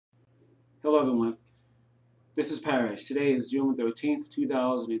Hello everyone, this is Parrish. Today is June 13th,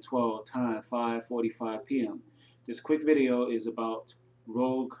 2012, time 5:45 p.m. This quick video is about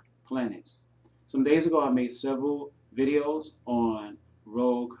rogue planets. Some days ago I made several videos on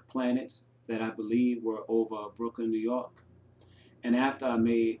rogue planets that I believe were over Brooklyn, New York. And after I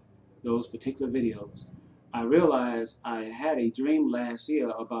made those particular videos, I realized I had a dream last year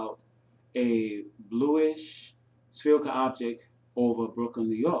about a bluish spherical object over Brooklyn,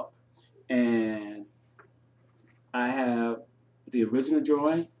 New York. And I have the original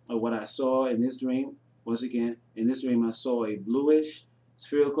drawing of what I saw in this dream. Once again, in this dream I saw a bluish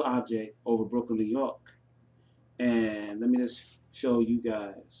spherical object over Brooklyn, New York. And let me just show you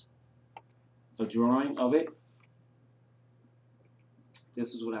guys a drawing of it.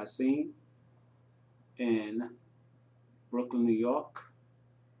 This is what I seen in Brooklyn, New York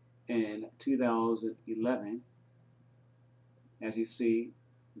in 2011. As you see,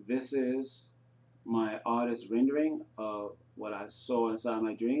 this is my artist rendering of what I saw inside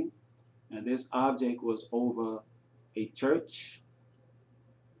my dream. And this object was over a church.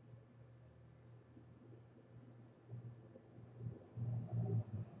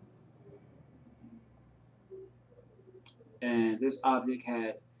 And this object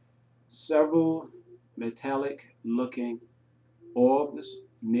had several metallic looking orbs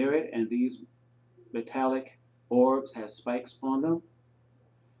near it, and these metallic orbs had spikes on them.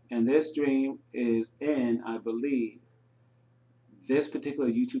 And this dream is in, I believe, this particular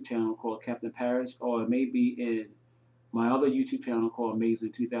YouTube channel called Captain Parrish, or it may be in my other YouTube channel called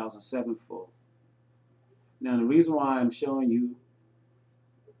Amazing 2007 Full. Now the reason why I'm showing you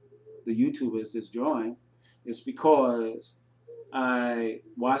the YouTubers this drawing is because I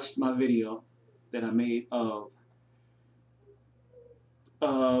watched my video that I made of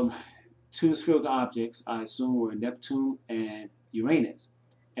two spherical objects I assume were Neptune and Uranus.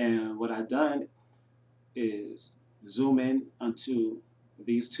 And what I've done is zoom in onto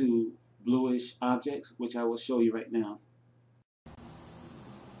these two bluish objects, which I will show you right now.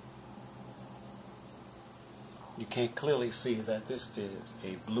 You can clearly see that this is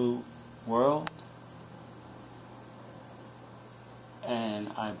a blue world,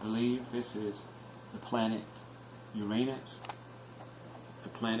 and I believe this is the planet Uranus. The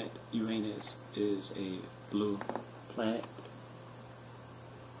planet Uranus is a blue planet.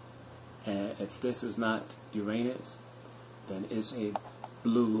 And if this is not Uranus, then it's a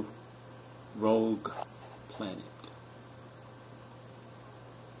blue rogue planet.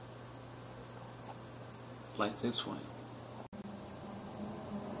 Like this one.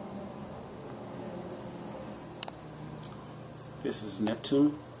 This is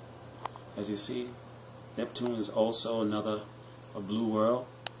Neptune. As you see, Neptune is also a blue world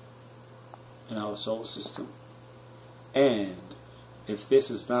in our solar system. And if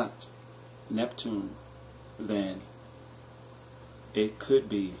this is not Neptune, then it could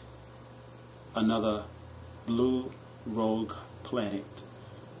be another blue rogue planet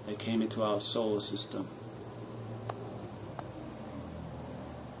that came into our solar system.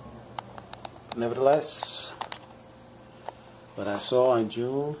 Nevertheless, what I saw on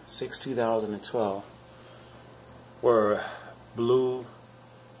June 6, 2012 were blue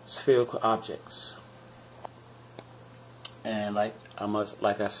spherical objects. And like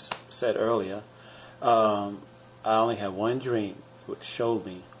I said earlier, I only had one dream which showed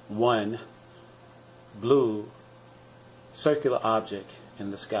me one blue circular object in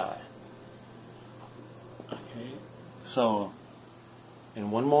the sky. Okay, so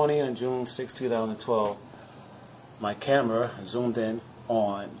in one morning on June 6, 2012, my camera zoomed in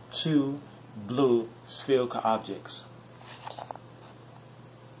on two blue spherical objects.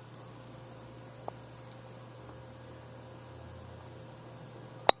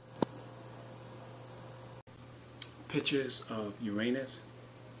 Pictures of Uranus.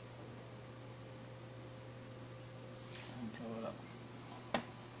 Blow it up.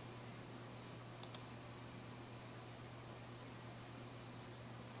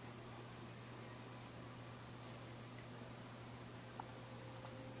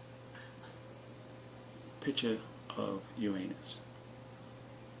 Picture of Uranus.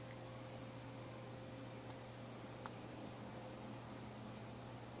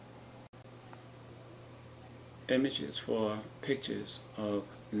 Images for pictures of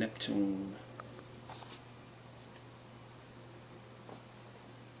Neptune.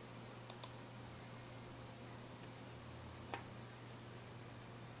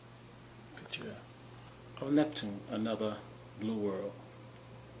 Picture of Neptune, another blue world.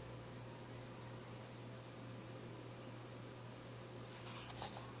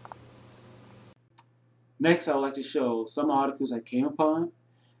 Next, I would like to show some articles I came upon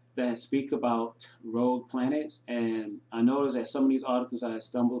that speak about rogue planets, and I noticed that some of these articles I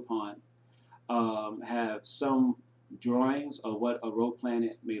stumbled upon have some drawings of what a rogue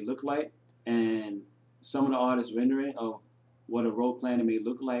planet may look like, and some of the artists' rendering of what a rogue planet may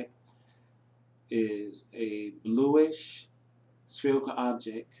look like is a bluish spherical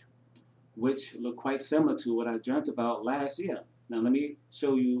object which look quite similar to what I dreamt about last year. Now let me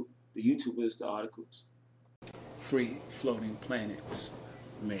show you the YouTubers, the articles. Free Floating Planets,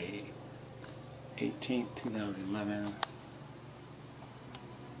 May 18th, 2011.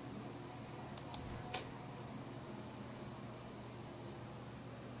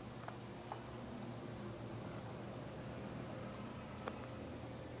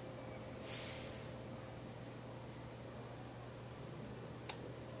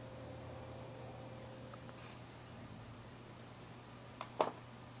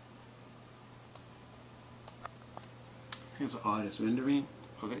 Here's an artist rendering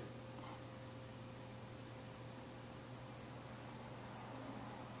of it.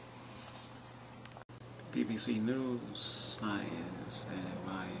 BBC News, Science and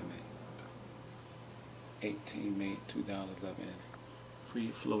Environment, 18 May 2011. Free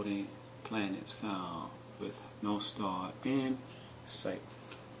floating planets found with no star in sight.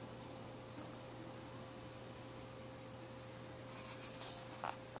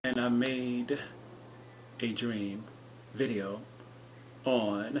 And I made a dream video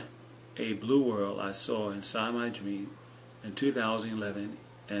on a blue world I saw inside my dream in 2011,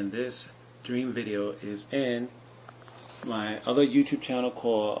 and this dream video is in my other YouTube channel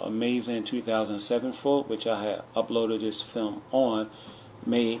called Amazing 2007, which I had uploaded this film on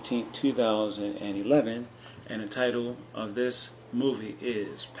May 18th, 2011, and the title of this movie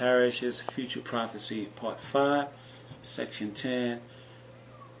is Parrish's Future Prophecy Part 5, Section 10,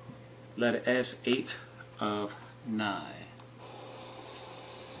 letter S, 8 of 9.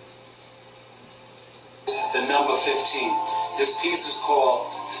 The number 15. This piece is called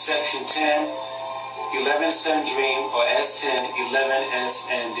Section 10, 11 Sun Dream, or S10, 11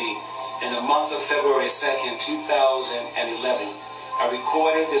 SND. In the month of February 2nd, 2011, I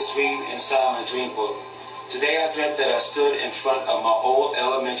recorded this dream inside my dream book. Today I dreamt that I stood in front of my old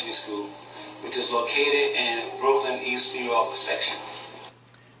elementary school, which is located in Brooklyn, East New York section.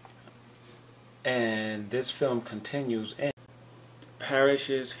 And this film continues in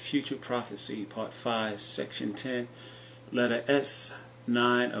Parrish's Future Prophecy, Part 5, Section 10, letter S,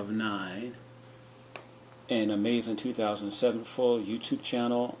 9 of 9, an Amazing 2007 full YouTube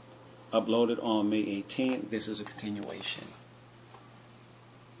channel, uploaded on May 18th. This is a continuation.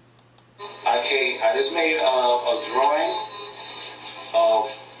 Okay, I just made a drawing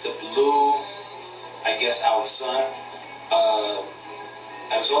of the blue, I guess, our sun.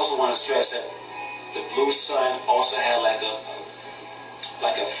 I just also want to stress that the blue sun also had like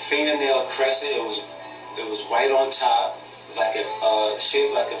a fingernail crescent. It was white on top, like a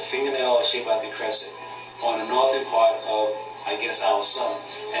shaped like a fingernail or shaped like a crescent on the northern part of, I guess, our sun.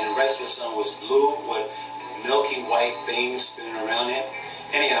 And the rest of the sun was blue with milky white things spinning around it.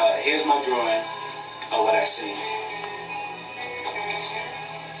 Anyhow, here's my drawing of what I see.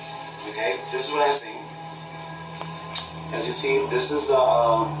 Okay, this is what I see. As you see, this is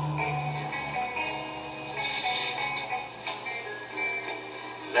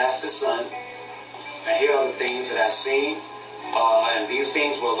that's the sun. And here are the things that I've seen. And these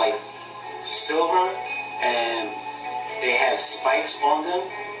things were like silver, and they had spikes on them,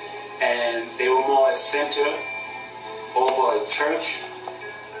 and they were more centered over a church.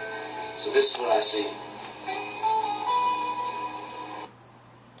 So this is what I see.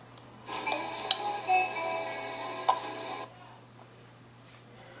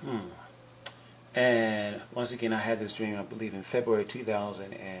 And once again, I had this dream, I believe, in February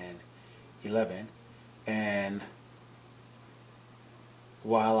 2011. And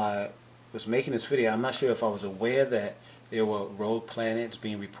while I was making this video, I'm not sure if I was aware that there were rogue planets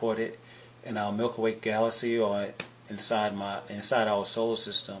being reported in our Milky Way galaxy or inside our solar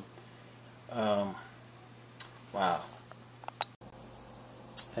system. Wow.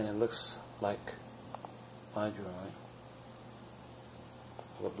 And it looks like my drawing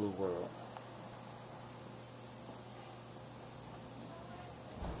of a blue world.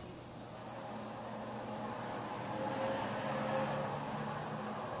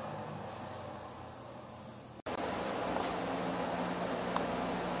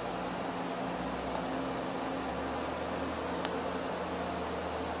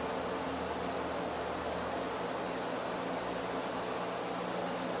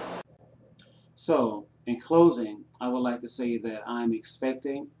 So, in closing, I would like to say that I'm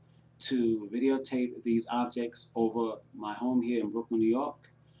expecting to videotape these objects over my home here in Brooklyn, New York.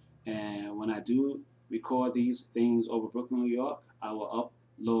 And when I do record these things over Brooklyn, New York, I will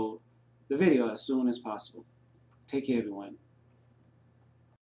upload the video as soon as possible. Take care, everyone.